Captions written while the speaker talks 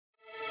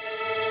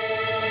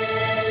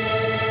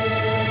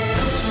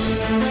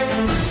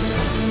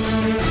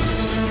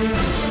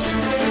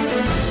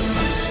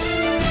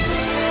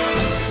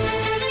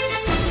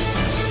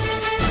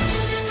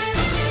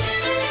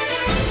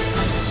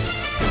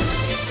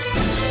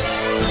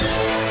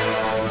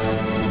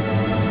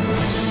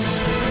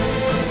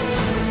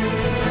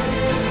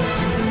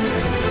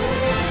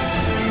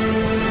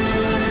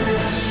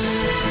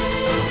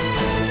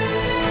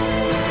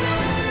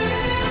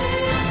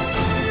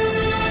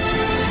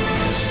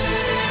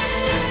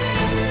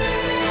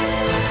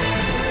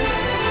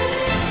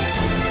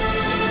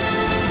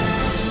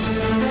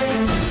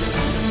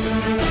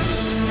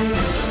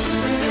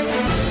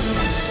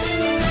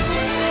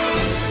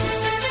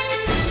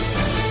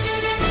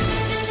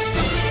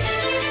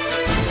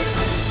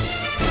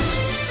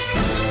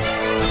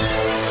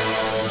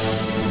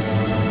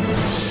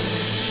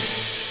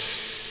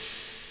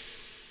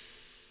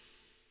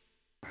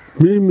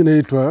Mimi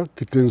naitwa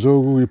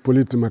Kitenzogu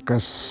Hippolyte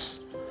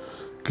Makasi.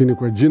 Kini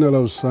kwa jina la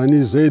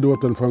usanii zaidi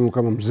watu wanafahamu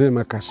kama Mzee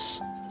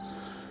Makasi.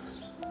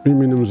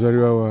 Mimi ni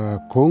mzaliwa wa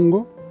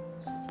Kongo.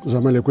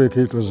 Zamani ilikuwa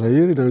ikiitwa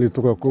Zaire na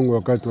nilitoka Kongo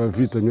wakati wa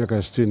vita miaka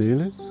 60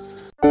 ile.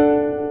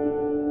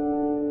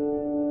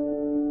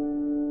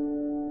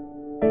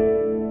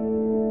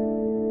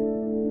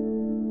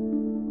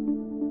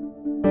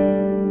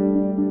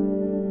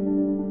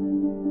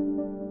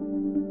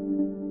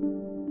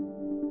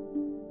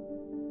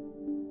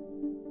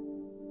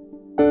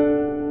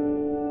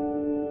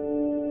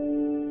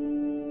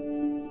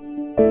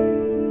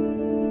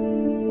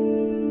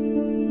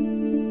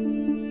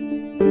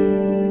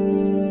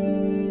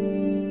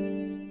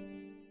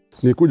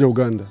 Nikuja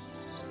Uganda.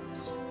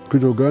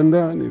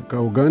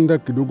 Uganda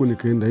kidogo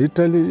nikaenda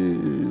Italy,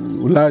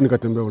 Ulaya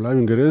nikatembea Ulaya,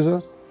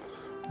 Uingereza.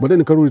 Baadaye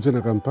nikarudi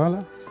tena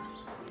Kampala.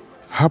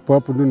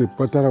 Hapo ndio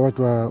nilipata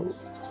watu wa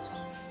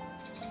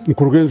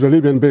mkurugenzi wa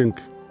Libyan Bank.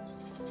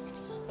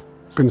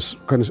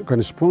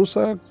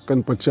 Kanisponsor,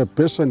 kanipatia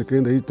pesa,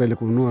 nikaenda Italy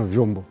kununua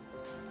vyombo.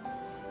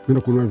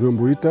 Nenda kununua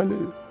vyombo Italy,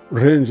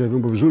 range ya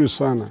vyombo vizuri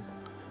sana.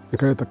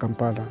 Nikaenda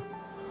Kampala.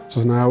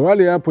 Sasa na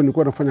awali hapo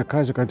nilikuwa nafanya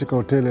kazi katika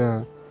hoteli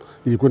ya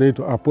ilikuwa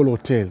inaitwa Apollo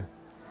Hotel.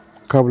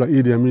 Kabla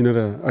Idi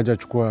Amin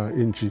hajachukua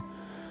nchi,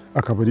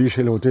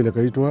 akabadilisha ile hoteli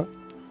ikaitwa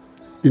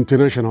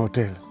International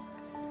Hotel.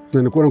 Na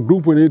nilikuwa na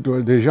grupu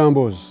inaitwa The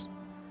Jambos,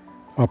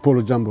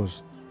 Apollo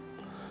Jambos.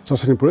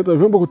 Sasa nilipoleta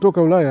vyombo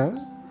kutoka Ulaya,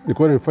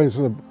 nilikuwa nifanya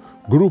sasa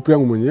grupu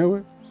yangu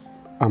mwenyewe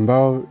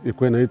ambao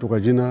ilikuwa inaitwa kwa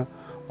jina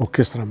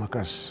Orchestra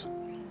Makasi.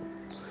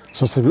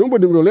 Sasa vyombo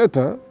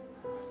nililoleta,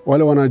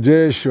 wale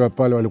wanajeshi wa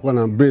pale walikuwa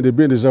na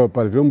bendi zao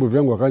pale, vyombo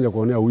vyangu wakaanza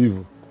kuonea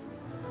wivu.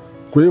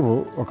 Kwa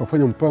hivyo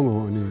wakafanya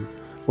mpango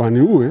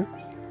waniue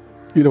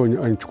ili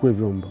wanichukue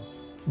vyombo.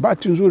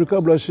 Bahati nzuri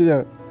kabla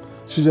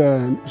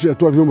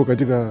sijatoa vyombo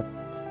katika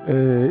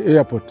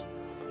airport,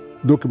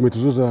 document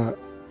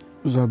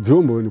za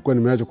vyombo nilikuwa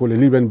nimeacha kwa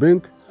Libyan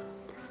Bank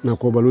na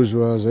kwa balozi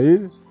wa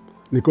Zaire,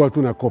 nikawa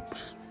tu na copy.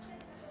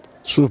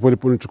 Sasa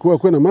waliponichukua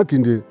kwenda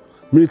Makindi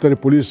military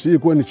police, hii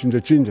kwa ni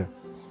chinja.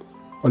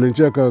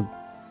 Walinicheka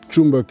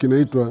chumba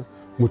kinaitwa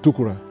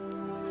Mutukura.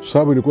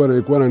 Sababu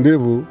nilikuwa na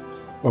ndevu,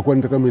 wakuwa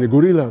nitaka mimi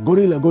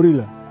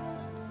gorilla.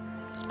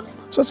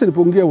 Sasa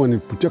nilipoingia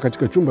waniputia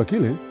katika chumba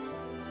kile,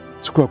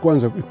 siku ya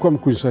kwanza ilikuwa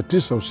mkuu saa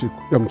 9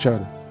 usiku ya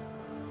mchana.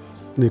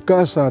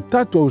 Nikaa saa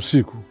 3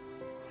 usiku,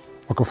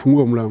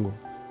 wakafungua mlango.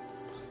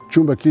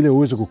 Chumba kile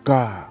uweze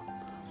kukaa,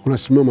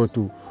 unasimama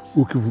tu,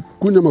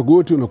 ukikunja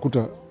magoti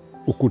unakuta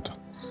ukuta.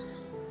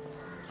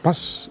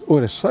 Bas, all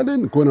of a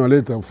sudden nikaona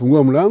waleta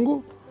ufungua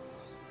mlango,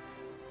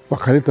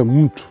 wakaleta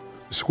mtu.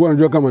 Sikuwa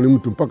najua kama ni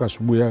mtu mpaka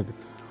asubuhi yake.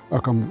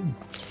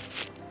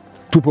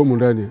 Tupo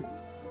ndani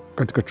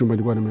katika chumba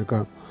nilikuwa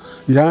nimekaa.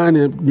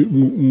 Yaani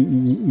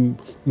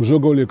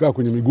mzoga ule kaa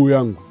kwenye miguu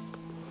yangu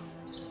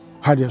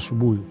hadi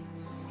asubuhi.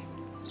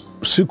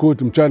 Siku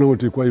yote mchana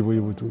wote ilikuwa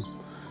hivyo tu.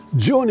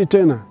 Jioni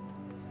tena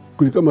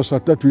kama saa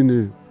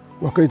 3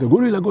 wakaita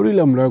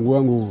gorilla mlango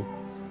wangu.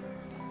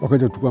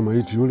 Wakaja tukua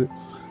maiti yule.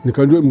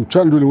 Nikajua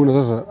mchana yule una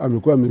sasa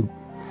amekuwa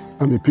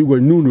amepigwa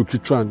nyundo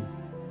kichwani.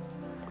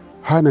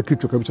 Hana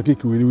kichwa kabisa,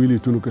 kiwiliwili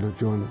tu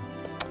nikakiona.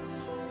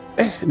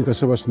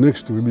 Nikasema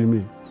next will be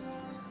me.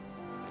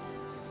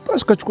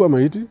 Basi kachukua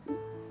maiti.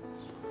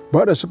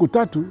 Baada siku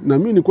 3 na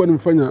mimi nilikuwa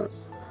nimefanya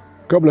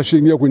kabla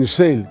shiingia kwenye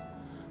sale.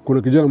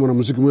 Kuna kijana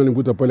mwanamuziki mmoja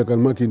nilimkuta pale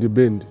Kalmaki in the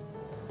band.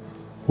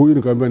 Huyu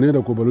nikamwambia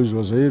nenda kwa balozi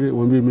wa Zaire,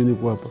 mwambie mimi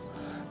niko hapa.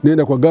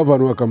 Nenda kwa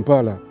governor wa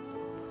Kampala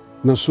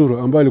Nasuru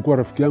ambaye alikuwa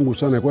rafiki yangu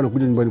sana, alikuwa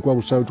anakuja nyumbani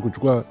kwangu South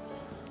kuchukua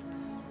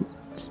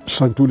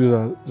santuli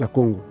za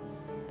Kongo.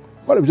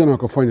 Wale vijana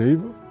wakafanya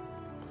hivyo.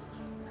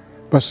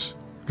 Basi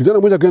kijana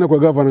mmoja kaenda kwa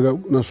governor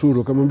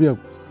Nasuru akamwambia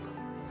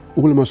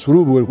ule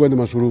masurubu walikuwa ni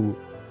masurubu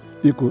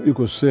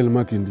iko sel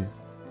Makindi.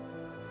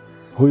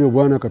 Huyo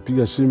bwana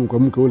akapiga simu kwa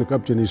mke ule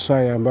Captain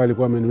Isaya ambaye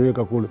alikuwa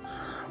ameniweka kule,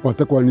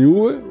 wataka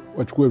waniue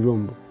wachukue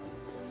vyombo.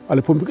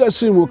 Alipompigia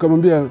simu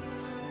akamwambia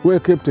wewe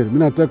captain, mimi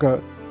nataka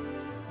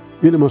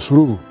ile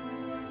masurubu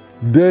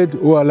dead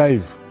or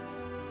alive.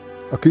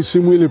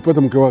 Akisimu ile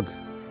ipata mke wake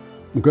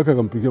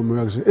akampigia mume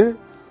wake,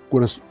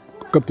 kuna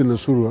Captain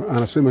Nasuru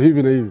anasema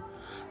hivi na hivi.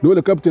 Na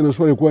ule Captain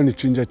Nasuru alikuwa ni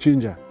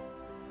chinja.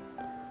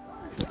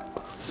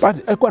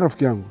 Basi alikuwa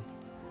rafiki yangu.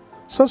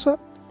 Sasa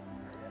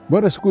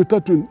baada siku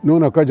 3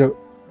 naona kaja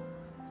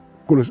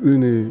kuna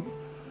ni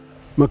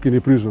Makini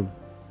prison.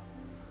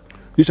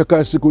 Kisha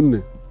kaa siku 4.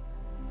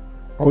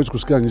 Hawezi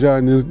kusikia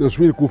njaa,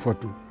 nasubiri kufa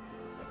tu.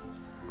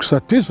 Saa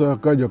 9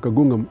 akaja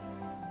akagonga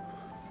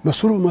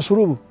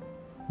masurubu.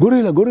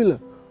 Gorilla.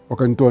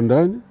 Wakanitoa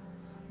ndani,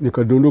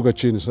 nikadondoka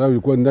chini. Sababu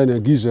ilikuwa ndani ya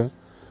giza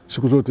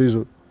siku zote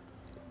hizo.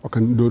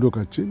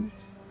 Wakanidondoka chini.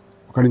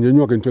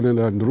 Wakaninyanyua kanitoa ndani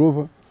ya Land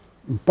Rover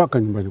mpaka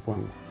nyumbani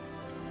kwangu.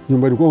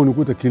 Nyumbani kwangu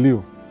nikuta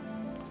kilio.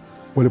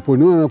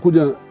 Waliponiona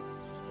nakuja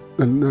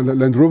na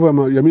Land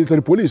Rover ya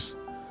military police,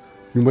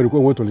 nyumbani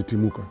kwangu watu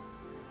walitimuka.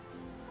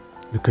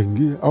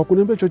 Nikaingia,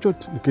 hawakuniambia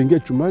chochote. Nikaingia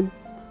chumbani,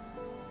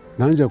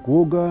 naanza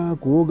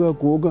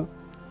kuoga.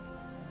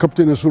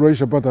 Kapteni Nasuru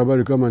alishapata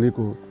habari kama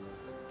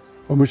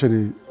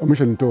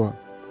wameshanitoa.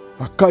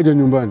 Akaja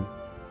nyumbani.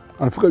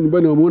 Anafika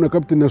nyumbani wamuona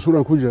Captain Nasura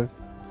anakuja.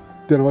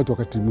 Tena watu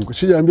wakatimuka.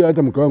 Sijaambia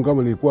hata mke wangu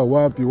kama nilikuwa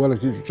wapi wala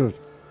kitu chochote.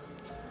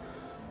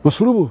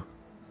 Masurubu,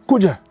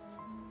 kuja.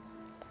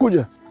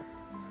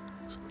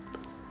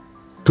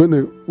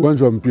 Twende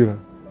uwanja wa mpira.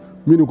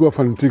 Mimi nilikuwa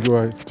fanatiki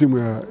wa timu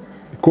ya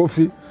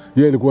Kofi,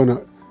 yeye alikuwa na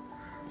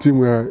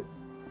timu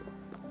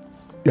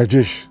ya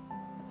jeshi.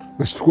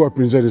 Na sikuwa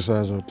pinzani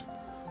saa zote.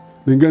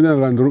 Ningenya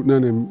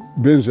na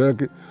Benz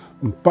yake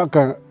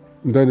mpaka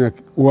ndani ya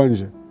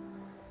uwanja.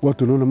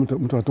 Watu naona mtu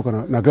anatoka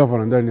na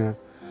gavana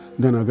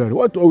ndani ya gari.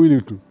 Watu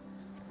wawili tu.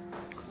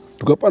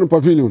 Tukapanda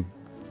pavilion.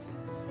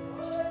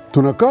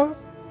 Tunakaa,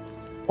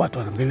 watu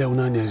wanaangalia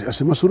unani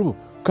asema Surubu,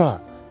 kaa.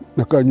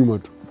 Nakaa nyuma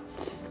tu.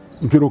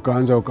 Mpira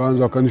ukaanza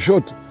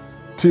wakanishot.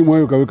 Timu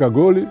hiyo kaweka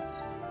goli.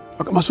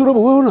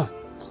 Masurubu,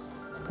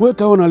 wewe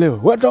taona leo.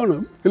 Wewe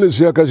taona ile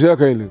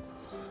siaka ile.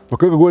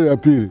 Wakaweka goli ya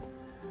pili.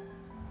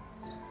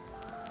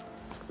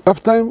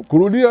 Half time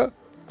kurudia,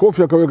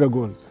 Kofi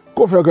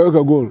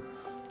akaweka goli.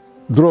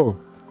 Draw.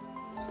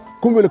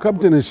 Kumbe ile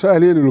captain Isaya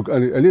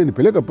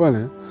aliyenipeleka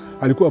pale,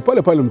 alikuwa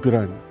pale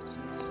mpirani.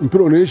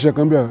 Mpira unaisha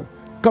akamwambia,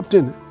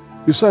 Captain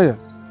Isaya,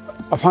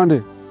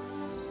 afande,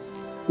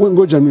 wewe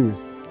ngoja mimi.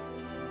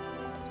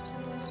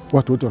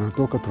 Watu wote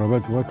wanatoka,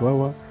 tunabaki watu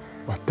hawa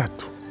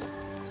watatu.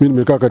 Mimi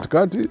nimekaa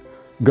katikati,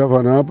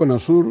 governor hapa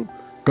Nasuru,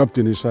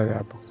 Captain Isaya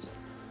hapa.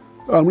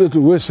 Amle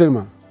tu wewe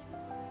sema.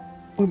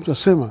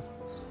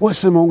 Wewe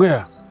sema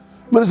ongea.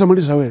 Mbona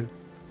samaliza wewe?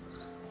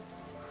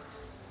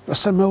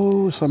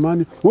 Nasema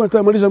samani, wewe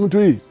utamaliza mtu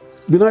hii?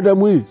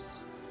 Binadamu hii?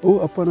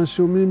 Hapana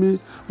sio mimi.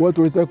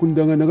 Watu wanataka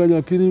kunidanganya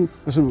lakini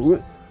nasema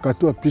wewe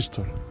katoa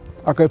pistol.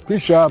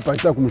 Akapisha hapa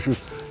itaka kumshuta.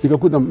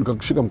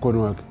 Nikashika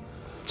mkono wake.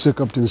 Sasa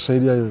Captain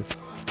saidia yeye.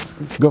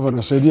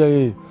 Governor saidia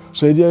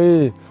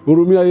yeye.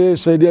 Hurumia yeye,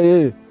 saidia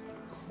yeye.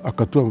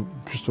 Akatoa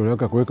pistol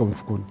yake akaweka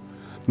mfukoni.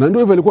 Na ndio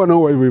hivyo alikuwa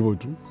anaoa hivyo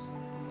tu.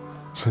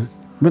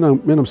 Mimi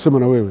namsema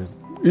na wewe.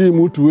 Hii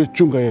mtu wewe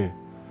chunga yeye.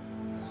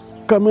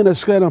 Kama mimi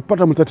nasikia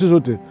napata matatizo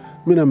yote,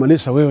 mimi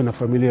namaliza wewe na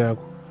familia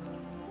yako.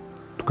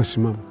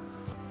 Tukasimama.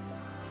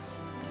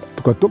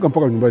 Tukatoka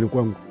mpaka nyumbani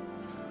kwangu.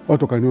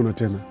 Watu wakaniona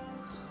tena.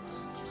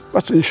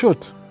 Basi in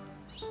short,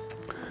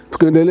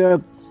 tukaendelea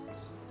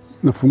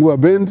nafungua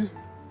bendi.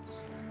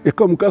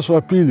 Ikawa mkasa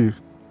wa pili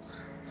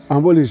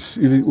ambao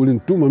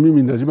ulinituma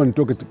mimi lazima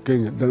nitoke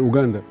Kenya na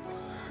Uganda.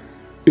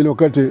 Ile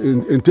wakati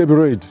Entebbe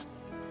Raid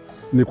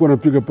nilikuwa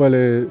napiga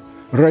pale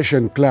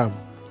Russian Club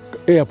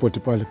airport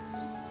pale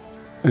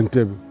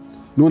Entebbe.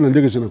 Naona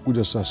ndege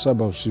zinakuja saa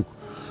 7 usiku.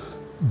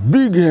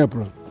 Big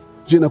airplane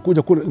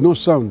zinakuja kuna no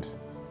sound.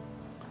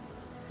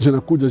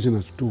 Zinakuja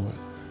zinatua.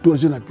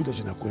 Zinapita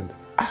zinakwenda.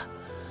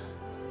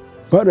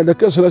 Baada ya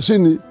dakika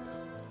 30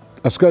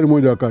 askari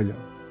mmoja akaja.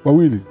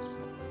 Wawili.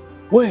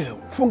 Wewe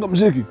funga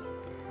muziki.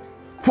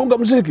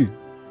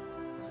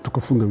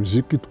 Tukafunga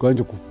muziki,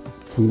 tukaanza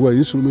kufungua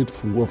instrument,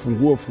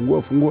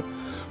 fungua.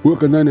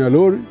 Weka ndani ya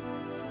lori.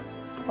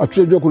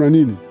 Hatujajua kuna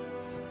nini.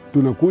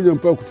 Tunakuja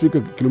mpaka kufika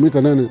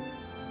kilomita 8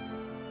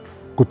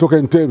 kutoka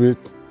Entebbe.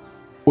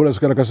 Ule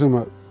askari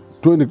akasema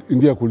twende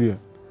ingia kulia.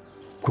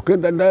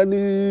 Tukaenda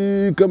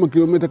ndani kama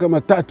kilomita kama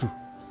 3.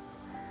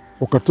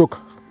 Wakatoka.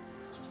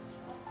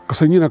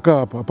 Kasanyina kaa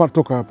hapa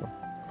toka hapa.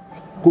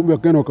 Kumbe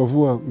akaenda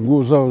wakavua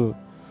nguo zao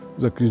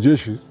za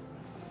kijeshi.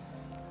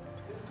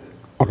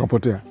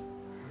 Wakapotea.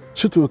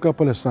 Sisi tumekaa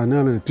pale saa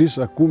 8,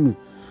 9, 10,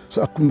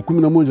 saa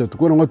 11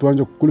 tukaona watu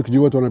waanze kule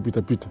kijiji watu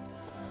wanapita.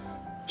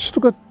 Sisi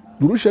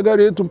tukadurusha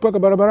gari yetu mpaka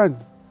barabarani.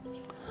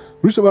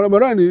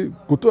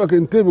 Kutoka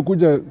Entebbe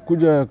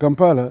kuja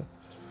Kampala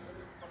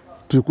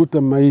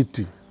tulikuta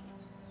maiti.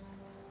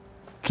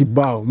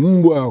 Kibao,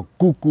 mbwa,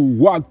 kuku,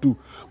 watu.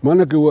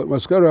 Maana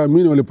askari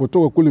waamini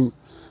walipotoka kule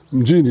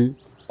mjini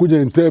kuja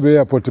Entebbe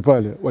airport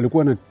pale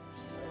walikuwa na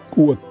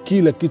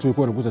kila kitu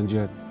walikuwa wanakuta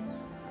njiani.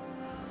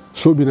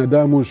 Sio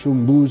binadamu, sio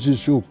mbuzi,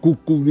 sio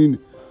kuku nini.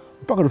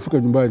 Mpaka tufika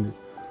nyumbani.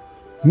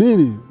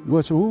 Nini?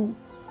 Wacha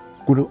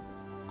kuna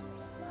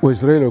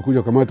Waisraeli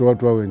walikuja kamata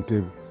watu hao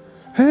Entebbe.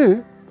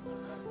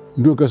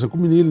 Ndio kasa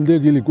 10 ile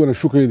ndege ilikuwa na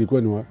shuka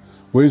ilikuwa ni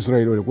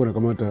Waisraeli walikuwa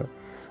nakamata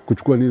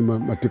kuchukua nini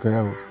mateka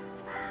yao.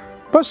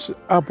 Basi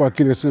hapo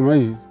akili sema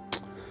hii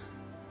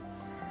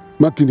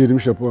Makindi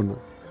nimeshapona.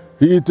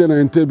 Hii tena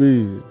Entebbe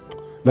hii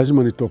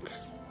lazima nitoke.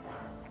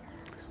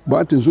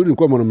 Bahati nzuri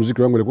nilikuwa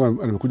mwanamuziki wangu alikuwa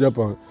amekuja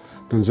hapa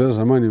Tanzania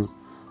zamani,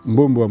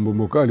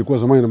 Mbomboka alikuwa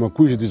zamani na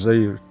Makwishi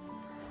Desire.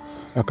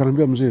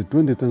 Akaniambia mzee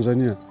twende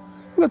Tanzania.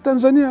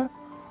 Tanzania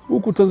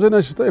huku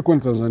Tanzania sitaki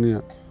kwenda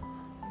Tanzania.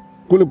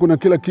 Kule kuna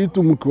kila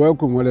kitu, mke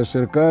wako mwale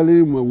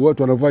serikali,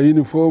 watu wanavaa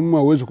uniform,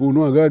 hawezi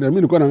kununua gari. Mimi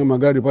nilikuwa na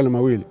magari pale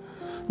mawili.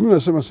 Mimi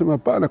nasema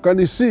hapana,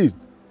 kanisi.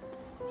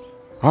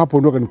 Hapo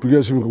ndo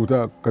kanipigia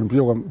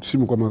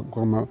simu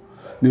kwa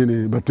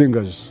nini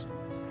Batengas.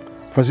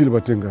 Fazili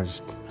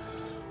Batengas.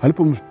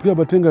 Alipompigia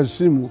Batengas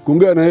simu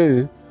kuongea na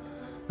yeye,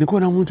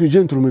 nilikuwa na mtu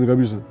gentleman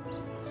kabisa.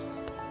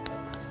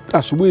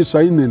 Asubuhi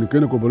saa 4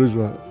 nikaenda kwa balozi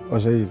wa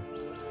Zaire.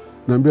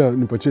 Naambia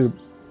nipatie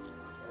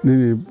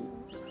nini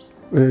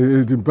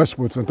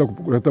passport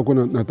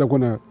nataka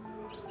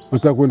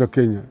nataka kwenda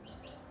Kenya.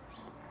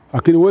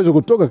 Lakini uweze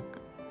kutoka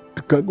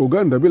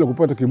Uganda bila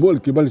kupata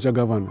kibali cha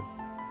gavana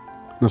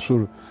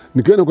Nasuru.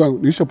 Nikaenda kwa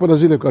nilishapata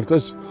zile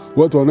karatasi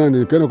watu wanane,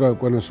 nikaenda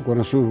kwa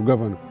Nasuru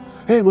gavana.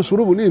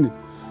 Masurubu nini?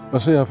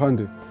 Basi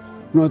afande,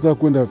 nataka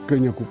kwenda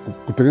Kenya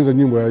kutengeneza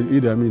nyimbo ya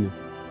Idi Amin.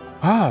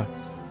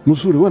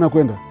 Msuri wewe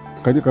unakwenda?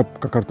 Kaandika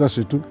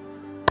karatasi tu.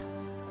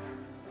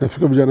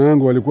 Nafika vijana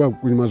wangu walikuwa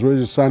kwenye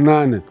mazoezi saa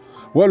 8.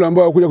 Wale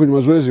ambao hawakuja kwenye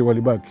mazoezi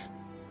walibaki.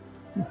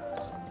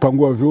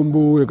 Pangua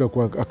vyombo, weka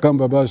kwa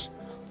akamba basi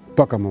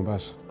mpaka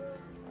Mombasa.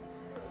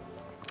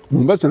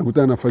 Mombasa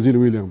nakutana na Fadhili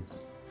William.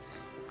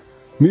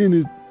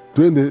 Nini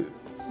tuende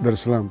Dar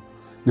es Salaam.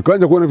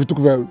 Nikaanza kuona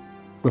vituko vya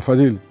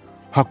Fadhili.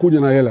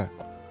 Hakuja na hela.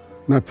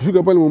 Na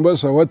kufika pale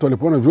Mombasa watu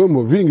walipoona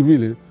vyombo vingi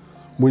vile,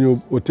 mwenye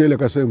hoteli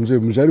akasema mzee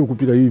mjaribu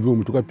kupika hivi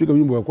vyombo. Tukapika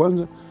wimbo wa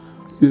kwanza.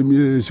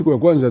 Siku ya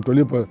kwanza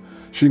tulipa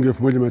shilingi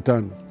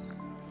 1500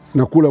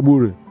 na kula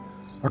bure.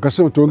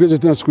 Akasema tuongeze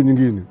tena siku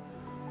nyingine.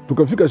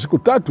 Tukafika siku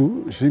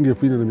 3 shilingi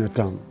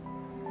 2500.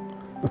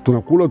 Na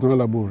tunakula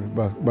tunalala bure.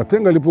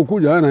 Batenga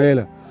alipokuja hana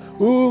hela.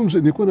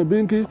 Mzee niko na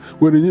benki,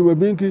 wewe nyimba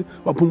benki,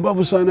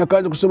 wapumbavu sana,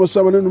 akaanza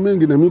kusema maneno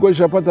mengi na mimi kwa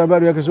nishapata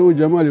habari yake. Sasa huyu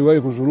jamaa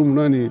aliwahi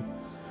kusurumu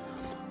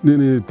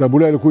nini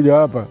Tabula alikuja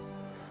hapa.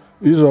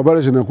 Hizo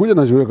habari zinakuja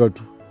na ziweka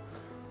tu.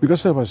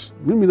 Nikasema basi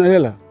mimi na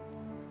hela.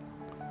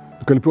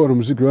 Nikalipewa na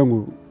muziki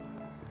wangu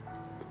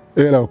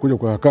hela kuja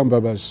kwa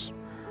kamba basi.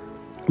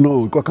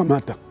 No, kwa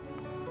Kamata.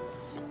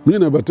 Mimi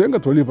na Batenga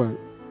tulipa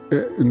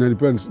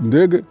nalipa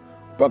ndege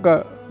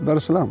mpaka Dar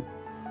es Salaam.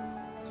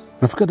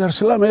 Nafika Dar es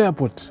Salaam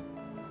airport.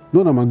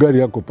 Naona magari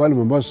yako pale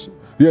Mombasa.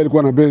 Yeye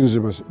alikuwa na Benz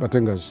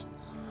Batenga's.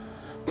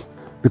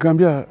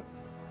 Nikamwambia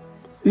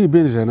hii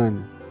Benz ya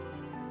nani?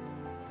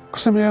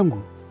 Kasema yangu.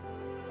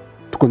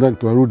 Tuko ndani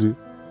tuarudi.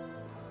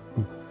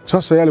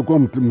 Sasa yeye alikuwa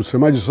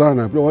msemaji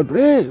sana. Pia watu,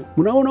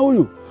 mnaona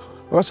huyu?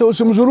 Wasa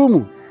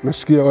usimdhulumu.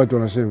 Nasikia watu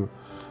wanasema,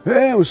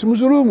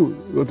 usimdhulumu.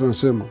 Watu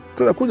wanasema.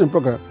 Tunakuja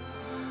mpaka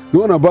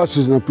naona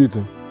basi zinapita.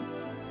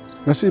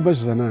 Na si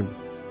basi za nani?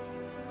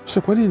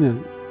 Sasa kwa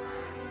nini?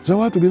 Za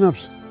watu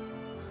binafsi.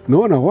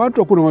 Naona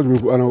watu hakuna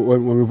watu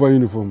wamevaa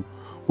uniform.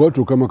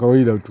 Watu kama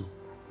kawaida tu.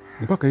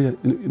 Mpaka hii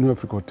New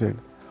Africa Hotel.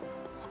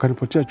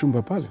 Akanipatia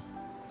chumba pale.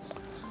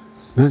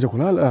 Naanza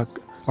kulala,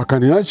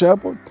 akaniacha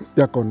hapo,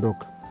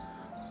 yakaondoka.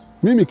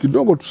 Mimi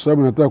kidogo tu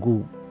sababu nataka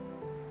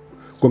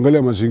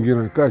kuangalia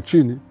mazingira, kaa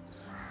chini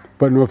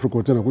pale New Africa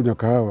Hotel nakunywa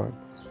kahawa.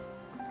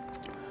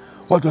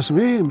 Watu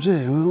wasema,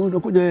 mzee,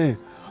 unakuja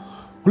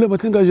ule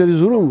Batenga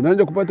alizulumu.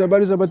 Naanza kupata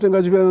habari za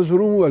Batenga vile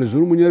anazulumu,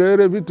 alizulumu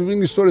Nyerere, vitu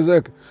vingi, stories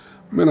zake.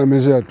 Mimi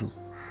namezea tu.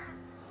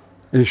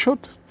 In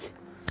short,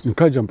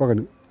 nikaja mpaka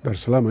Dar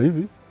es Salaam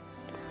hivi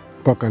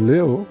mpaka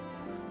leo.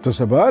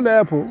 Sasa baada ya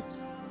hapo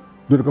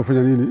ndio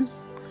nikafanya nini?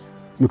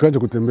 Nikaanza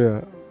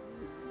kutembea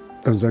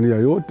Tanzania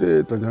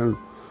yote,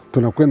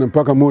 tunakwenda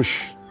mpaka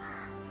Moshi.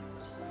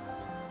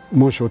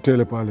 Moshi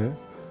hotel pale.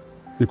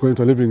 Iko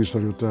inaitwa Living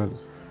Story Hotel.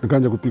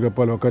 Nikaanza kupiga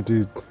pale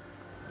wakati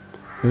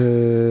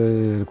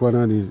ilikuwa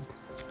nani?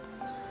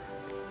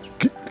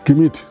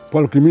 Kimiti,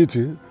 Paul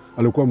Kimiti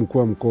alikuwa mkuu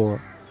wa mkoa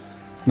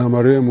na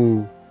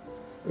marehemu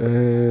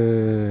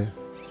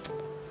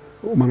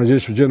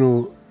mwanajeshi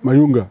General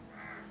Mayunga.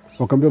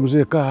 Wakamwambia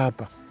mzee kaa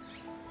hapa.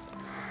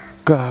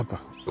 Kaa hapa.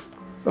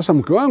 Sasa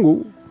mke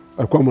wangu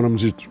alikuwa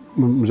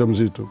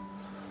mjamzito.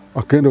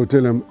 Akaenda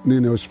hotel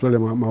nini hospitali ya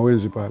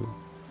Mawenzi pale.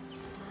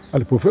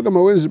 Alipofika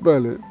Mawenzi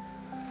pale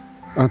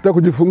anataka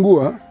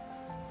kujifungua,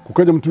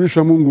 kukaja mtumishi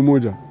wa Mungu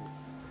mmoja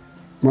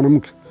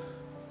mwanamke.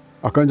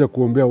 Akaanza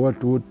kuombea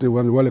watu wote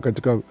wale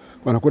katika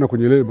wanakwenda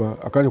kwenye leba,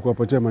 akaanza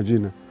kuwapatia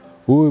majina.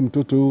 Huyu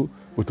mtoto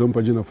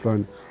utampa jina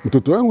fulani.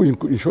 Mtoto wangu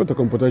in short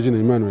akampata jina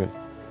Emmanuel.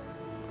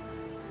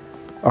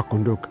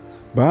 Akondoka.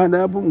 Baada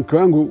hapo mke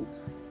wangu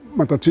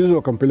matatizo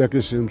akampeleka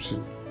KCMC.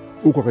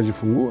 Huko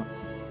akajifungua.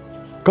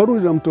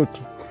 Karudi na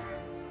mtoto.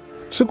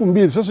 Siku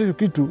mbili sasa hiyo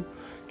kitu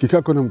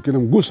kikako na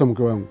mgusa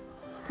mke wangu.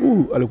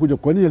 Alikuja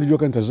kwa nini alijua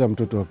kanitazaa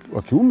mtoto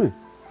wa kiume?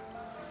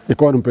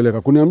 Ikawa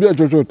nimpeleka kuniambia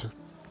chochote.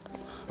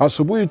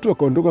 Asubuhi tu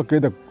akaondoka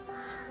kaenda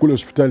kule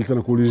hospitali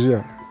tena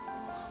kuulizia.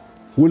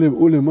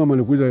 Ule mama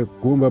alikuja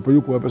kuomba hapa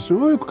yuko hapa.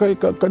 Sema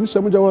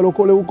kanisa moja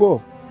walokole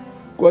huko.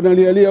 Kwa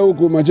analialia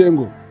huko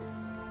Majengo.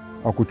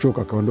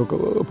 Akuchoka akaondoka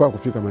mpaka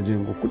kufika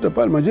Majengo. Kuta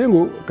pale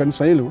Majengo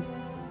kanisa hilo.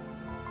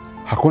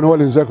 Hakuna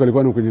wale wenzake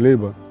walikuwa kwenye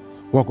leba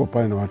wako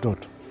pale na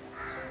watoto.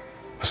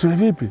 Asema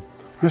vipi?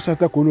 Sasa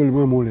hata kuona yule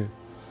mama ule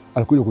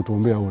alikuja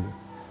kutuombea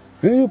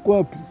ule. Yuko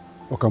wapi?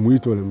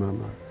 Wakamuita yule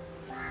mama.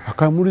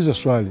 Akamuuliza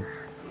swali.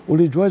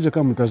 Ulijuaje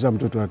kama mtazaa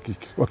mtoto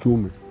wa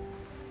kiume?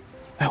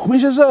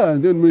 Umeshazaa?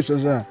 Ndio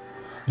nimeshazaa.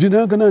 Jina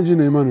yake nani?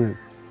 Jina Emmanuel.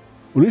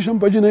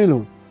 Ulishampa jina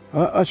hilo?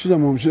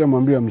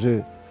 Mwambia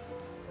mzee.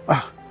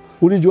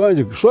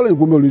 Ulijuaje? Swali ni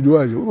kumbe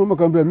ulijuaje? Mama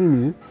kaambia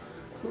mimi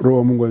Roho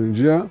wa Mungu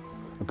alinijia,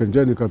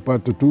 akanijia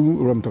nikapata tu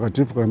Roho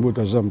Mtakatifu kaambia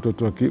utazaa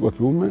mtoto wa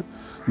kiume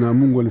na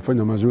Mungu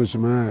alifanya mazoezi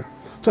haya.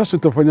 Sasa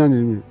tutafanyaje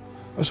mimi?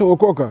 Sasa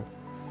okoka.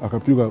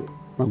 Akapiga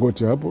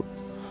magoti hapo,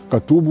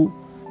 katubu,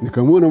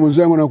 nikamwona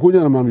mwenzangu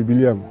anakuja na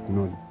Biblia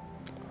mkononi.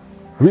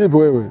 Vipi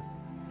wewe?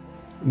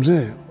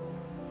 Mzee,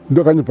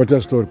 Ndio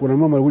kanipatia story. Kuna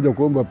mama alikuja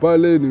kuomba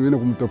pale, nimeenda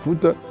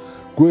kumtafuta.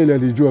 Kweli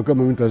alijua kama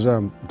mimi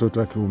nitazaa mtoto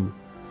wa kiume.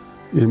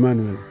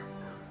 Emmanuel.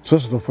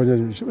 Sasa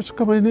tufanyaje? Sasa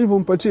kama ni hivyo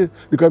mpatie.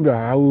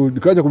 Nikamwambia au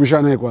nikaanza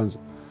kubishana naye kwanza.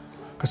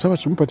 Kasema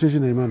simpatie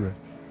jina Emmanuel.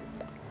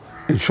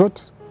 In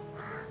short,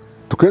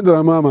 tukaenda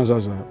na mama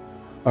sasa.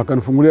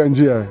 Akanifungulia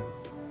njia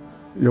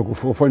ya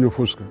kufanya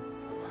fuska.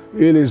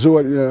 Ile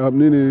zoa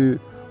nini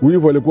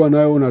wivu alikuwa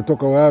nayo,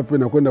 unatoka wapi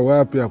na kwenda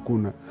wapi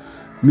hakuna.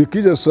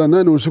 Nikija saa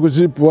 8 usiku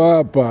zipo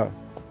hapa.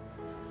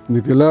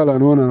 Nikilala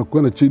naona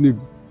nakwenda chini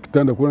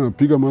kitanda kuna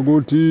napiga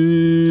magoti.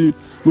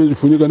 Mimi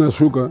nifunika na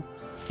shuka.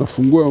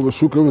 Nafungua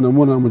shuka hivi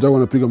namuona mmoja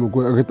anapiga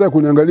magoti. Akitaka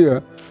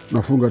kuniangalia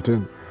nafunga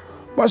tena.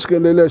 Basi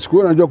kaendelea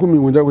siku najua kumi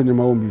mmoja kwenye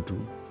maombi tu.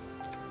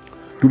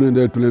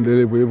 Tunaendelea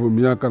hivyo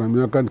miaka na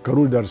miaka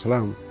nikarudi Dar es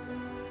Salaam.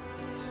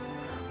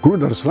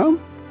 Kurudi Dar es Salaam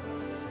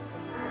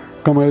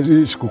kama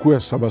hii sikukuu ya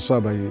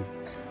 77 hii.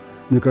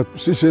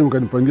 Sisi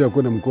mkanipangia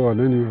kwenda mkoa wa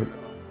nani,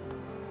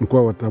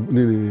 mkoa wa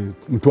nini,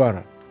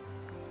 Mtwara.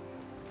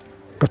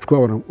 Kachukua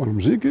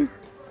wanamuziki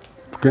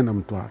tukaenda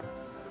Mtwara.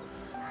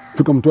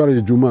 Fika Mtwara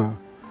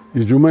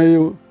Ijumaa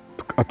hiyo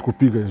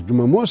atukupiga.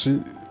 Jumamosi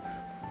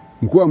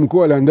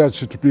mkoa aliandaa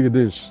sisi tupige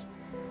dance.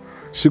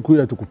 Siku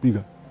hiyo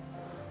atukupiga.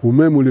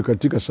 Umeme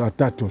ulikatika saa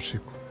 3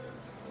 usiku.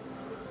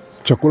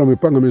 Chakula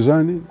mepanga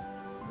mezani.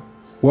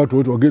 Watu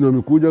wote wageni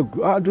wamekuja,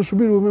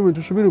 tusubiri umeme,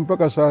 tusubiri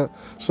mpaka saa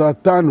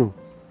 5.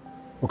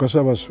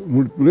 Wakasema basi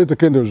mlete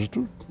candles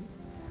tu.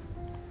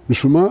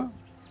 Mshumaa.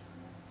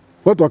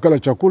 Watu wakala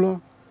chakula.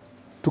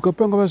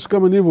 Tukapanga basi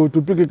kama ni hivyo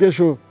tupike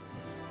kesho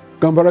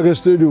Kambarage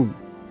Stadium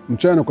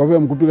mchana kwa vile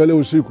mkupiga leo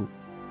usiku.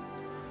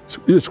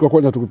 Hiyo siku ya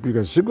kwanza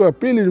tukupiga. Siku ya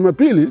pili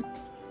Jumapili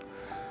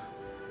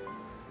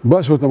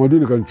basi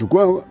utamaduni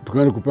kanichukua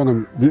tukaenda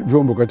kupanga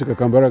vyombo katika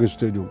Kambarage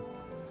Stadium.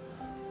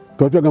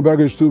 Tunapiga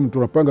Kambarage Stadium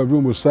tunapanga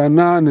vyombo saa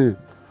 8.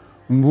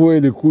 Mvua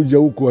ilikuja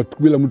huko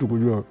bila mtu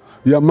kujua.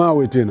 Ya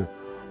mawe tena.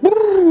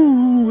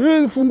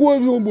 Fungua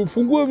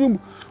vyombo.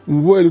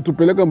 Mvua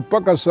ilitupeleka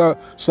mpaka saa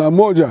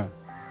 1.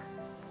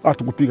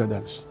 Hatukupiga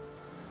dance.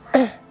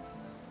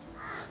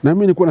 Na mimi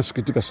nilikuwa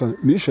nasikitika sana.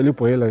 Niisha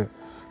lipo hela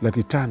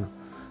 500.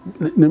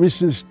 Na mimi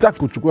sitaki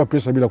kuchukua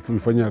pesa bila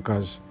kufanyia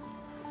kazi.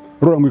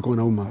 Roho yangu iko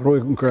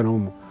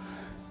nauma.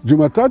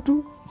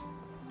 Jumatatu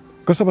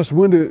kasaba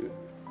simwende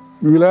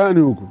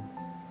wilayani huko.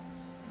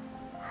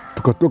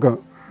 Tukatoka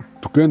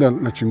tukaenda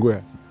na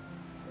Chingwea.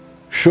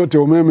 Shoti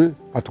ya umeme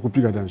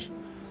hatukupiga dance.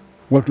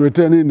 Watu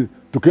wetea nini?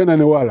 Tukaenda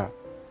Newala.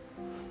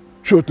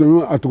 Shoti ya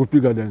umeme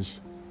hatukupiga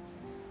dance.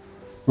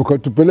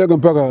 Ukatupeleka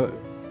mpaka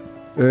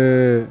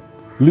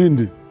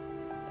Lindi.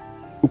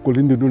 Huko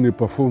Lindi ndio ni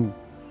perform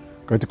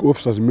katika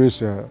officers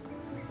mess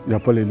ya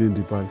pale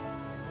Lindi pale.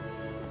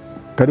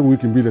 Karibu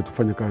wiki mbili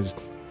tufanye kazi.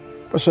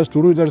 Sasa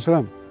turudi Dar es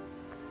Salaam.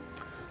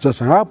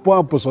 Sasa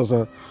hapo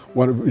sasa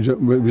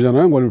vijana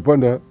wangu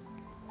walipanda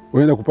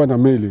waenda kupanda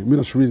meli. Mimi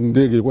nasubiri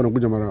ndege ilikuwa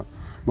inakuja mara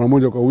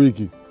moja kwa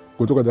wiki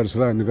kutoka Dar es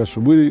Salaam.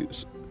 Nikasubiri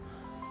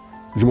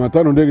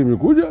Jumatano ndege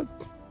imekuja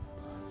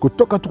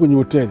kutoka tu kwenye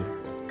hoteli.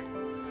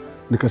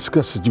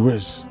 Nikasikia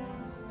sijiwezi.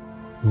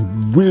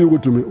 Mwili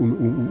wote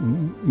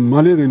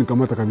malaria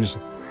nikamata kabisa.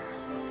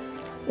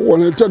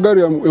 Wanaletea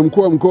gari ya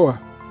mkoa.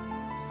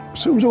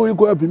 Sio mzee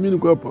yuko wapi? Mimi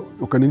niko hapa.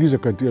 Wakaniingiza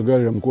katika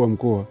gari ya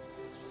mkoa.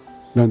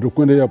 Na ndio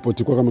kwenda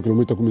airport kwa kama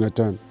kilomita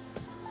 15.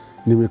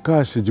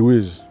 Nimekaa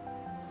sijiwezi.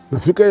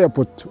 Nafika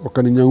airport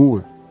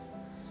wakaninyangua.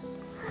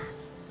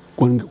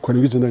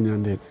 Kuniingiza ndani ya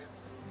ndege.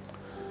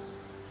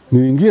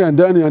 Niingia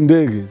ndani ya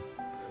ndege.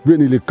 Vile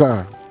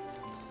nilikaa.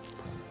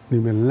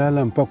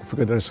 Nimelala mpaka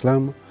kufika Dar es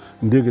Salaam.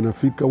 Ndege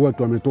nafika,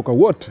 watu wametoka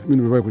wote, mimi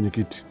nimebaki kwenye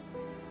kiti.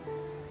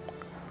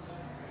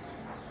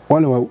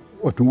 Wale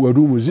watu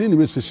wadumu zini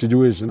mimi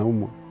sijiwezi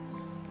naumwa.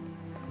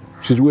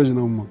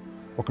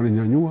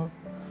 Wakaninyanyua,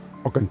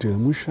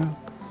 wakaniteremsha,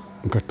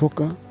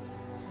 nikatoka,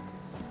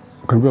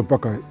 wakaniambia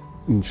mpaka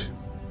nje.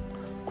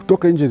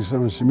 Kutoka nje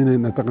nilisema mimi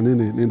nataka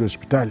niende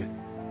hospitali.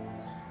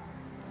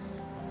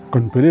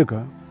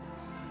 Kanipeleka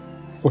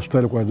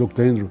hospitali kwa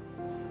Dr. Andrew.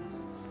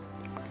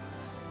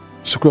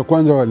 Siku ya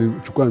kwanza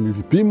walichukua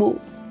vipimo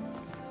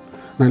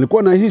na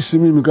nilikuwa nahisi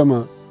mimi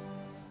kama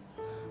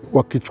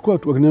wakichukua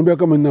tu wakiniambia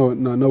kama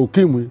na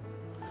ukimwi,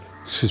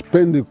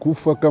 sipendi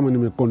kufa kama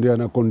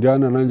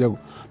nimekondeana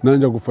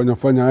naanza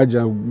kufanya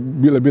haja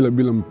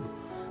bila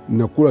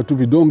nakula tu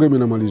vidonge mimi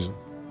namaliza.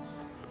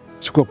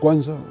 Siku ya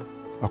kwanza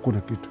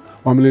hakuna kitu.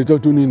 Wameletea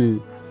tu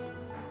nini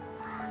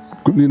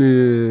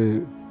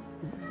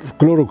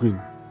chloroquine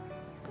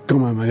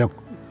kama yako.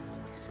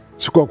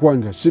 Siku ya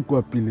kwanza, siku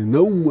ya pili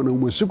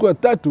naumwa, siku ya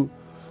 3,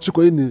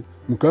 siku ya 4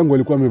 mke wangu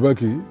alikuwa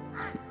amebaki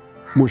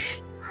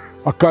Moshi.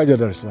 Akaja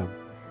Dar es Salaam.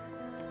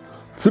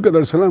 Fika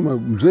Dar es Salaam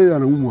mzee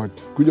anaumwa,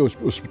 kuja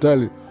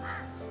hospitali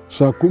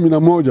saa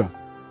 11.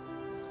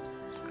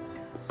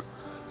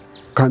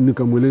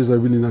 Nikamweleza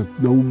vile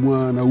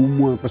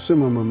naumwa,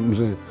 akasema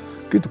mzee,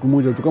 kitu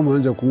kimoja tu kama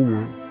anja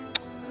kuumwa,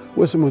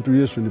 wewe sema tu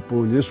Yesu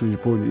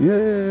niponye.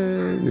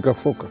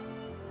 Nikafoka.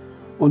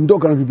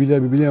 Ondoka na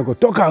Biblia yako.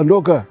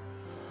 Ondoka.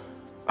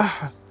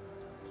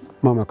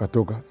 Mama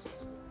akatoka.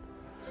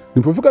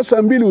 Nilipofika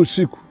saa 2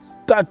 usiku,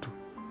 3,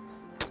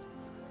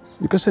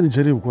 nikasema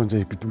nijaribu kwanza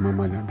hiki kitu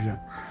mama aliambia.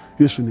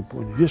 Yesu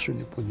niponye, Yesu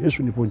niponye,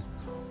 Yesu niponye.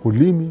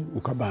 Ulimi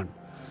ukabana.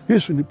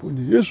 Yesu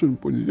niponye, Yesu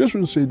niponye, Yesu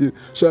nisaidie.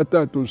 Saa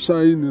 3,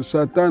 saa 4,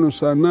 saa 5,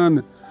 saa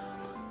 8.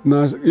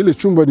 Na ile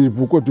chumba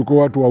nilipokuwa tuko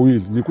watu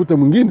wawili. Nikuta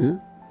mwingine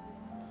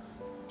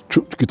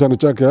kitanda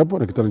chake hapo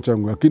na kitanda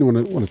changu, lakini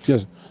wanatia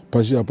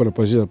pazia hapa na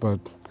pazia hapa.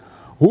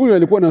 Huyu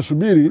alikuwa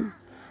anasubiri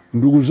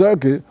ndugu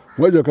zake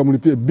waje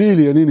wakamlipia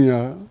bili ya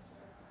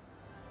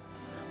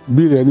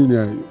nini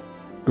ya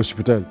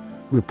hospitali.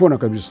 Nimepona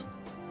kabisa.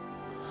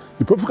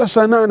 Ilipofika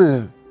saa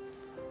 8,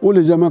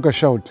 ule jamaa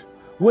kashout,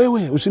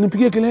 wewe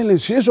usinipigie kelele,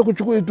 si Yesu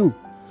akuchukue tu.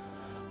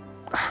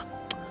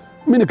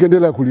 Mimi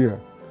nikaendelea kulia.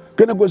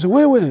 Kana kwa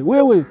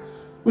wewe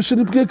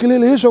usinipigie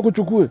kelele, Yesu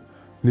akuchukue.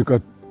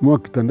 Nikamwa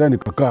kitandani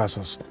kakaa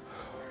sasa.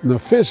 Na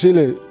face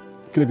ile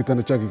kile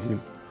kitanda chake kile.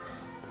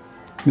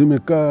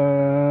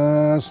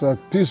 Nimekaa saa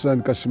 9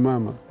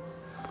 nikasimama.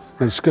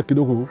 Nasikia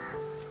kidogo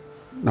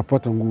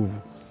napata nguvu.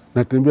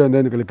 Natembea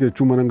ndani kalekea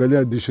chuma,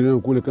 naangalia dirisha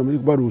yangu kule kama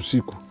iko bado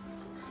usiku.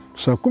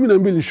 Saa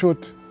 12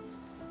 short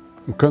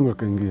mkanga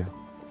akaingia.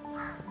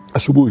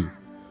 Asubuhi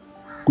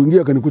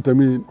kuingia kanikuta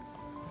mimi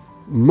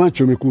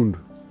macho mekundu.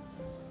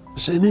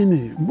 Sasa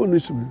nini?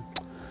 Mbona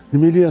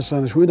nimelia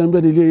sana. Shwede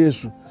niambia nilie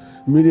Yesu.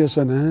 Nimelia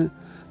sana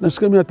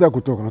Nasikia mimi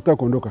nataka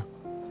kuondoka.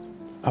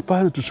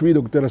 Hapana,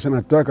 tusubiri daktari sana,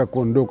 nataka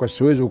kuondoka,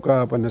 siwezi kukaa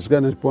hapa,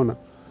 nasikia napona.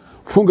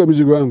 Funga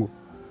mizigo yangu.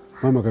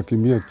 Mama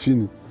akakimbia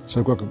chini.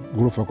 Sasa kwa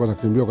ghorofa kwanza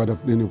kimbia kwa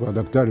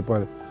daktari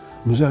pale.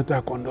 Mzee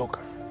anataka kuondoka.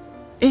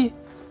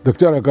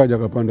 Daktari akaja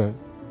akapanda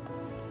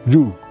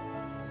juu.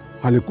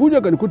 Alikuja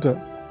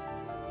akanikuta.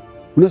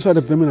 Unasema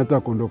daktari mimi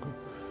nataka kuondoka.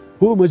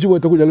 Huyo majibu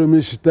atakuja leo,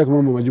 mimi sitaki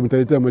mambo majibu,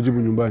 nitaletea majibu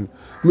nyumbani.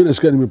 Mimi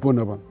nasikia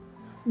nimepona bwana.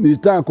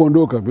 Nitaka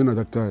kuondoka bila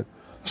daktari.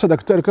 Sasa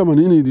daktari kama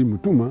nini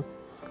ilimtuma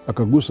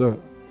akagusa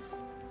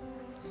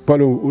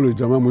pale ule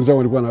jamaa mwenzao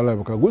alikuwa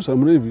analala, akagusa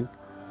mimi hivi,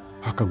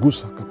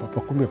 akagusa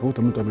akapapa, kumbe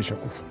akakuta mtu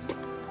ameshakufa.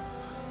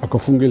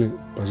 Akafunga ile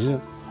pazia,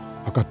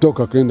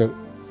 akatoka akaenda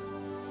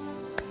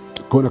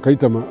kona,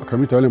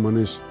 akamita wale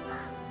manesi.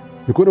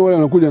 Nikaona wale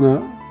wanakuja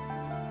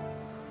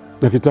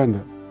na kitanda.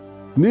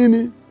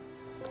 Nini?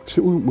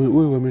 Si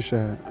wewe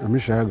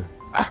ameshaaga.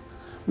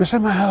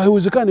 Nasema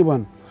haiwezekani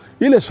bwana.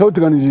 Ile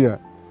sauti kanijia.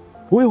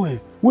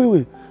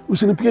 Wewe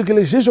usinipige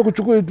kelele, Yesu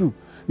akuchukue tu.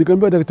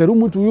 Nikamwambia daktari,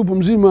 mtu yupo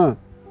mzima.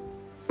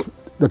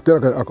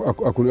 Daktari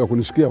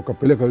akunisikia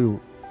akapeleka huyo.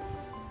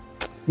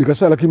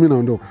 Nikasema lakini mimi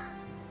naondoka.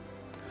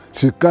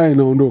 Sikai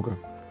naondoka.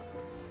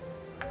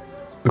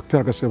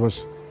 Daktari akasema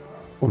basi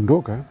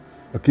ondoka,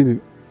 lakini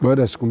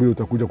baada ya siku 2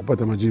 utakuja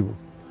kupata majibu.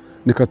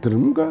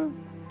 Nikateremka,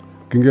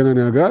 kiingia ndani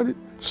ya gari,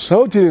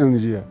 sauti ile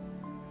inanijia.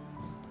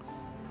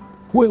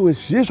 Wewe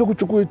Yesu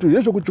akuchukue tu,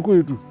 Yesu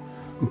akuchukue tu,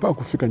 mpaka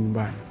kufika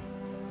nyumbani.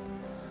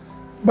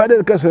 Baada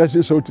ya dakika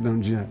 30 sauti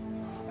inanijia.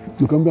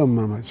 Nikamwambia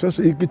mama,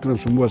 sasa hiki kitu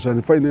tunasumbua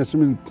sana. Fine na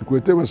simi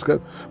nikuletee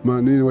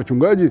nini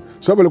wachungaji,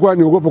 sababu alikuwa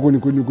aniogopa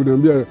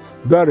kuniambia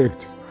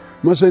direct.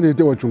 Masa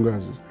niletee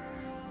wachungaji.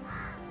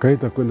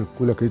 Kaita kwenda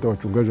kula, kaita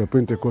wachungaji wa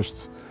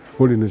Pentecost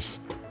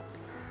Holiness.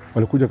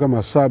 Walikuja kama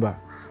 7.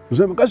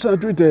 Mzee Makasi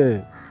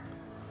atuite.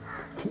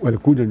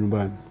 Walikuja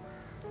nyumbani.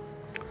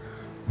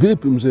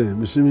 Vipi mzee?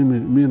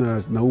 Mimi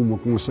naumwa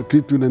kuna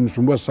kitu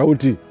inanisumbua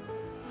sauti.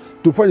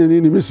 Tufanye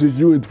nini? Mimi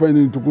sijui tufanye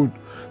nini,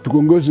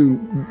 tukongoze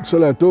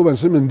sala ya toba.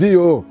 Nasema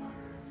ndio.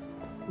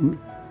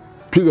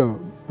 Piga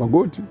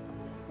magoti,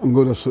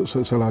 ongoza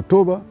sala ya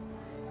toba.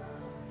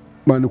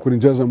 Maana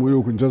kunijaza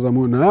moyo,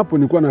 na hapo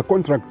nilikuwa na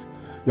contract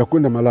ya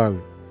kwenda Malawi.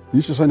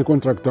 Nisha sana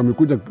contract,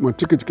 amekuja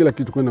matiketi kila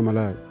kitu kwenda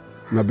Malawi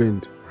na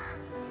bendi.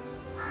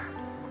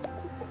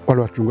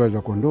 Wale wachungaji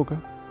wakaondoka,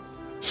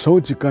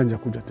 sauti kanja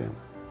kuja tena.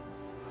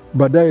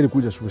 Baadaye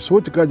ilikuja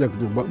sauti kaja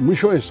kuja,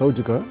 mwisho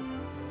sauti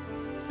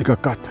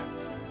ikakata.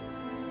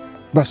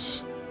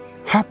 Basi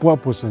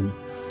hapo sana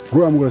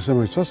Roho Mungu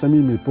anasema sasa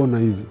mimi nimepona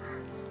hivi.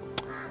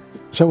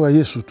 Sawa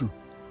Yesu tu.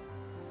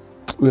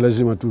 Wewe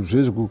lazima tu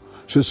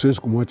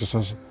siwezi kumwacha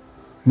sasa.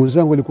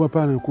 Mwenzangu alikuwa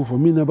pale kufa,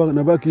 mimi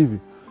nabaki hivi.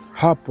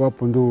 Hapo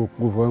ndio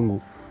nguvu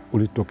yangu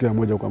ulitokea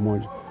moja kwa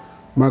moja.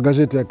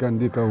 Magazeti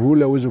yakaandika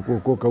ule hawezi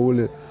kuokoka,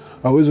 ule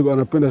hawezi,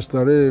 anapenda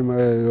starehe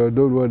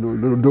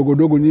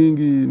dogo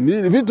nyingi,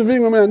 nini vitu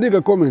vingi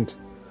wameandika comment.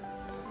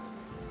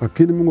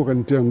 Lakini Mungu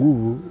akanitia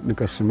nguvu,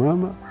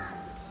 nikasimama,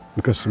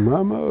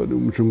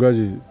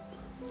 mchungaji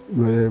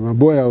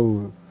Maboya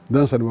au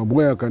dansa ni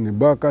Maboya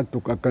akanibaka,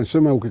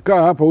 akasema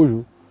ukikaa hapa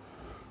huyu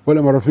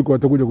wale marafiki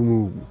watakuja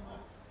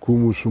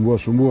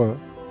kumsumbua.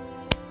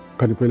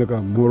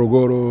 Kanipeleka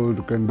Morogoro,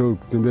 tukaenda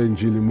kutembea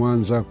Injili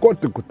Mwanza,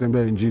 kote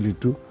kutembea Injili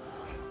tu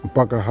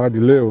mpaka hadi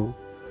leo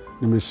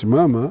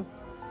nimesimama,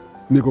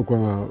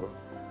 niko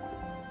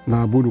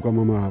naabudu kwa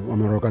mama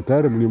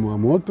Rokatare Mlima wa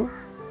Moto,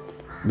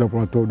 ndipo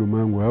natoa huduma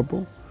yangu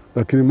hapo.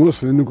 Lakini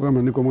mostly niko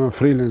kama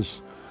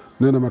freelance,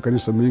 nenda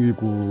makanisa mengi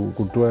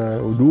kutoa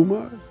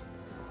huduma.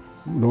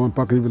 Ndio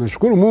mpaka hivi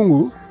nashukuru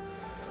Mungu,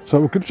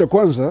 sababu kitu cha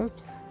kwanza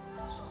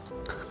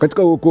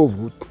katika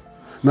wokovu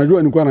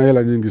najua nilikuwa na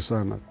hela nyingi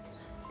sana.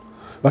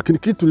 Lakini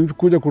kitu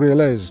nilikuja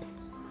kurealize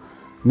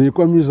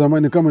Nilikuwa mimi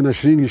zamani kama na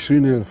shilingi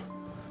 20,000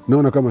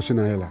 naona kama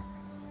sina hela.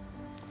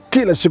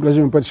 Kila siku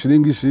lazima nipate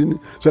shilingi 20,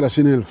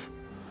 30,000.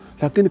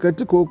 Lakini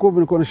katika wokovu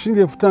nilikuwa na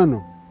shilingi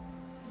 5,000.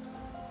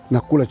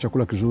 Nakula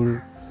chakula kizuri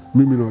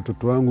mimi na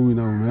watoto wangu, mimi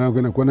na mume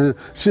wangu, na kwa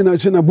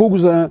sina bugu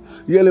za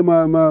yale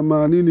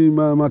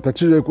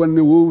matatizo yalikuwa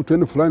ni wewe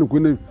twende fulani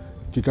kwenda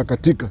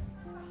kikakatika.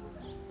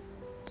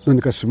 Na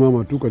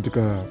nikasimama tu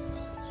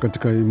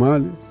katika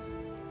imani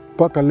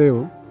mpaka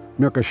leo,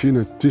 miaka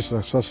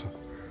 29 sasa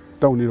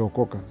tangu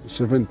niliokoka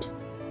 70.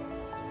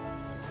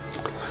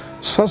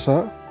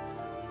 Sasa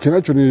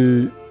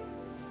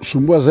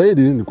kinachonisumbua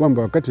zaidi ni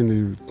kwamba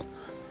wakati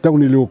tangu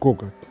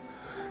niliokoka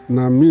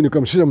na mimi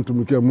nikamshisha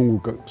mtumikia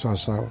Mungu sawa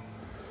sawa.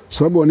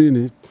 Sababu wa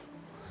nini?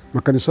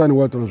 Makanisani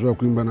watu wanazoea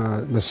kuimba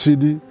na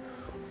CD,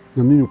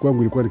 na mimi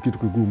kwangu ilikuwa ni kitu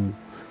kigumu.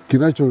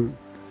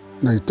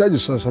 Nahitaji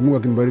sasa Mungu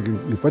akinibariki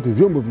nipate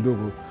vyombo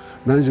vidogo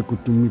naanze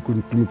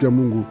kutumikia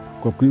Mungu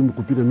kwa kuimba,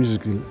 kupiga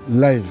music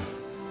live.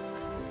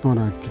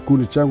 Naona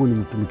kikundi changu ni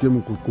mtumikie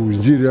Mungu kwa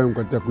injili yangu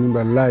katika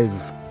kuimba live.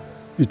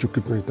 Hicho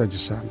kitu nahitaji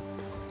sana,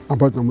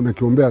 ambacho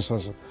nakiombea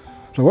sasa.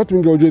 So watu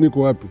wengi hawajui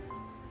niko wapi,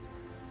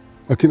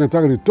 lakini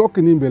nataka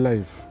nitoke niimbe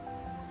live.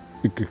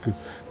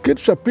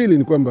 Kitu cha pili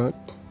ni kwamba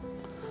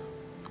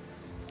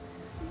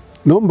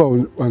naomba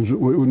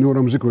ni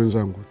wanamuziki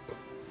wenzangu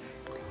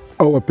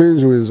au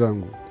wapenzi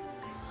wenzangu,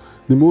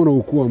 nimeona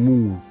ukuu wa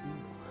Mungu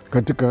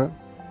katika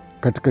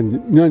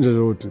nyanja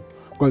zote.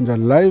 Kwanza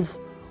live,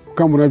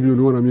 kama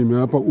unavyoniona mimi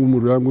hapa,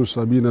 umri wangu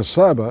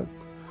 77.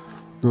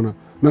 Naona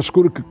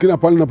nashukuru kila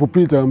pale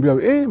ninapopita naambia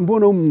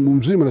mbona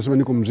mzima? Nasema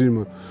niko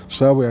mzima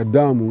sababu ya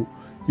damu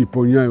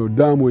iponyayo,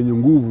 damu yenye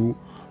nguvu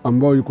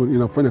ambayo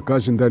inafanya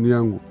kazi ndani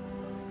yangu.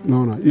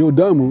 Naona hiyo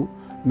damu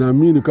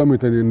naamini kama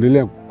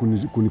itaendelea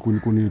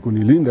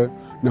kunilinda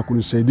na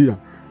kunisaidia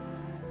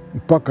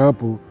mpaka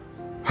hapo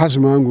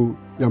hazima yangu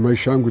ya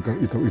maisha yangu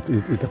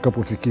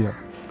itakapofikia.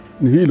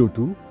 Ni hilo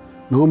tu.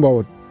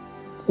 Naomba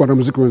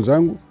wanamuziki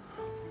wenzangu,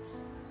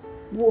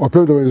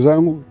 wapendwa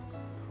wenzangu,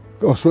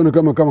 wasione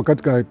kama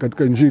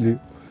katika injili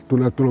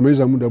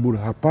tunamaliza muda bure.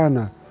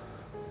 Hapana.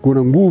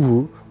 Kuna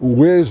nguvu,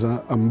 uweza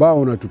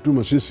ambao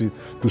unatutuma sisi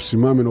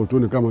tusimame na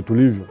utuone kama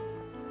tulivyo.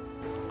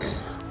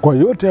 Kwa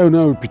yote hayo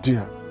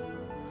nayopitia,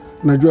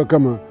 najua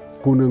kama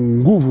kuna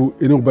nguvu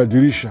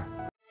inayobadilisha.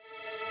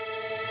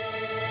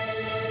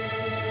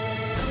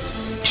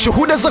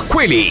 Shuhuda za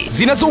kweli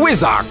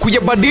zinazoweza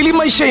kuyabadili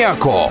maisha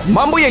yako.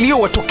 Mambo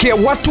yaliyowatokea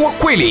watu wa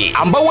kweli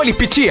ambao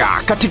walipitia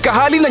katika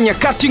hali na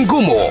nyakati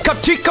ngumu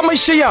katika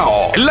maisha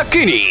yao,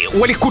 lakini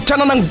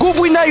walikutana na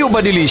nguvu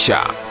inayobadilisha.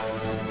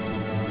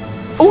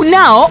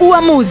 Unao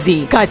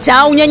uamuzi.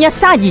 Kataa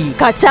unyanyasaji,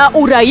 kataa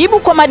uraibu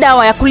kwa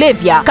madawa ya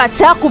kulevya,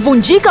 kataa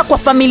kuvunjika kwa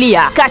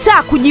familia,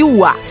 kataa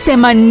kujiua.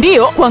 Sema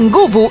ndio kwa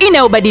nguvu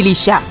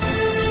inayobadilisha.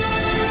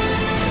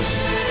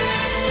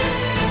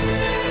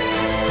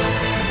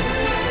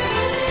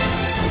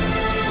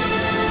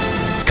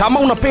 Kama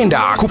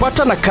unapenda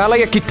kupata nakala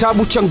ya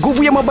kitabu cha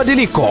Nguvu ya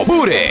Mabadiliko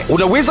bure,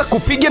 unaweza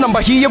kupiga namba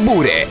hii ya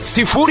bure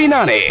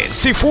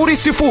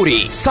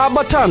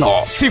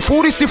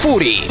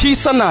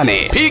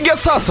 0800750098. Piga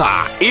sasa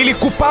ili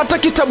kupata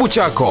kitabu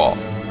chako.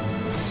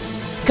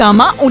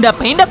 Kama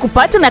unapenda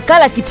kupata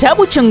nakala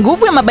kitabu cha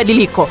Nguvu ya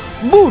Mabadiliko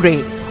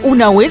bure,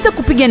 unaweza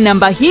kupiga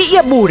namba hii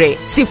ya bure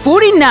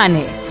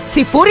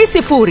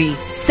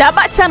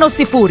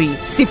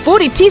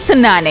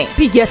 0800750098.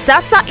 Piga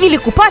sasa ili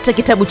kupata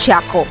kitabu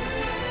chako.